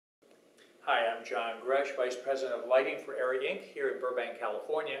Hi, I'm John Gresh, Vice President of Lighting for ARRI Inc. here in Burbank,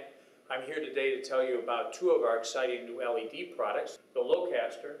 California. I'm here today to tell you about two of our exciting new LED products, the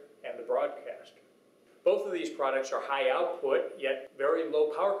Lowcaster and the Broadcaster. Both of these products are high output, yet very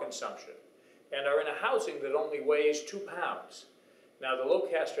low power consumption, and are in a housing that only weighs 2 pounds. Now, the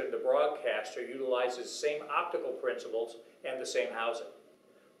Lowcaster and the Broadcaster utilizes the same optical principles and the same housing.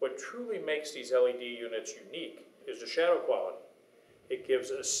 What truly makes these LED units unique is the shadow quality. It gives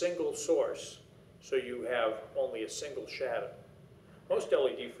a single source, so you have only a single shadow. Most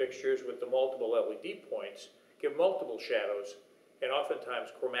LED fixtures with the multiple LED points give multiple shadows and oftentimes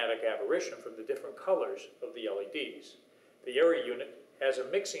chromatic aberration from the different colors of the LEDs. The ARRI unit has a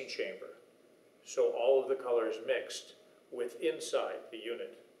mixing chamber, so all of the colors mixed with inside the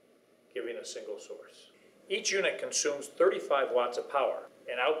unit, giving a single source. Each unit consumes 35 watts of power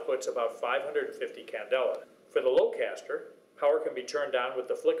and outputs about 550 candela. For the Lowcaster, power can be turned on with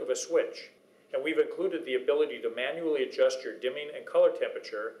the flick of a switch, and we've included the ability to manually adjust your dimming and color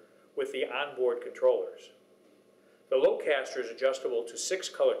temperature with the onboard controllers. The Lowcaster is adjustable to 6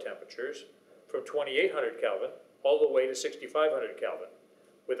 color temperatures from 2800 Kelvin all the way to 6500 Kelvin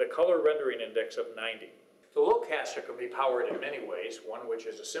with a color rendering index of 90. The Lowcaster can be powered in many ways, one which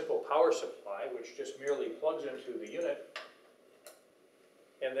is a simple power supply which just merely plugs into the unit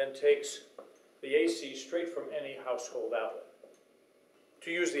and then takes the AC straight from any household outlet.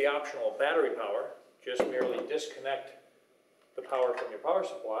 To use the optional battery power, just merely disconnect the power from your power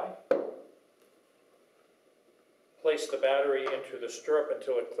supply, place the battery into the stirrup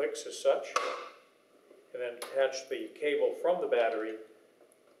until it clicks as such, and then attach the cable from the battery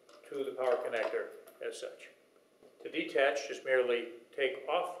to the power connector as such. To detach, just merely take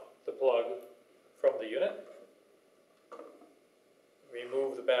off the plug from the unit,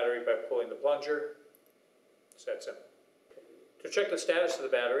 remove the battery by pulling the plunger. It's that simple. To check the status of the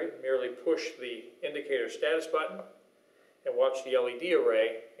battery, merely push the indicator status button and watch the LED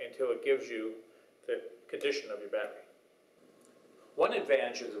array until it gives you the condition of your battery. One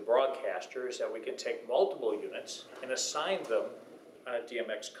advantage of the Broadcaster is that we can take multiple units and assign them on a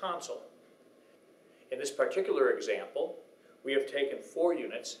DMX console. In this particular example, we have taken 4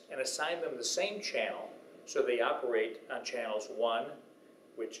 units and assigned them the same channel so they operate on channels 1,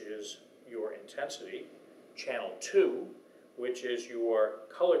 which is your intensity, channel 2, which is your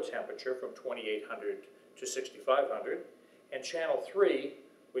color temperature from 2800 to 6500, and channel 3,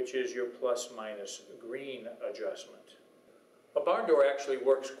 which is your plus minus green adjustment. A barn door actually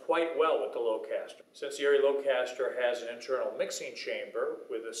works quite well with the Lowcaster. Since the ARRI Lowcaster has an internal mixing chamber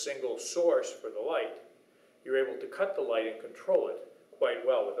with a single source for the light, you're able to cut the light and control it quite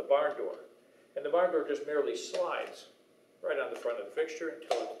well with the barn door. And the barn door just merely slides right on the front of the fixture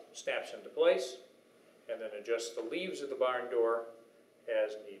until it snaps into place, and then adjust the leaves of the barn door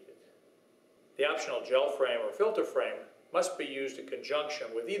as needed. The optional gel frame or filter frame must be used in conjunction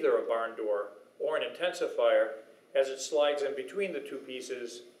with either a barn door or an intensifier as it slides in between the 2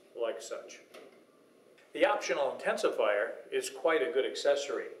 pieces like such. The optional intensifier is quite a good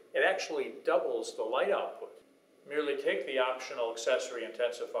accessory. It actually doubles the light output. Merely take the optional accessory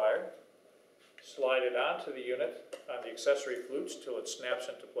intensifier, slide it onto the unit on the accessory flutes till it snaps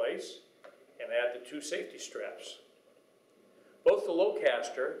into place, and add the 2 safety straps. Both the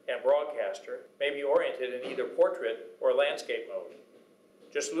Lowcaster and Broadcaster may be oriented in either portrait or landscape mode.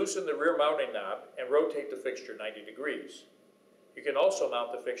 Just loosen the rear mounting knob and rotate the fixture 90 degrees. You can also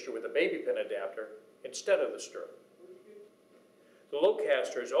mount the fixture with a baby pin adapter instead of the stirrup. The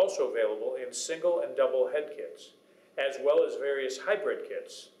Lowcaster is also available in single and double head kits, as well as various hybrid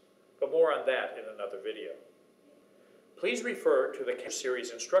kits, but more on that in another video. Please refer to the CASTER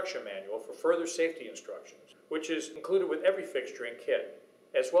Series instruction manual for further safety instructions, which is included with every fixture and kit,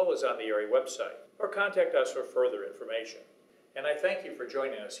 as well as on the ARRI website, or contact us for further information. And I thank you for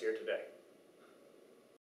joining us here today.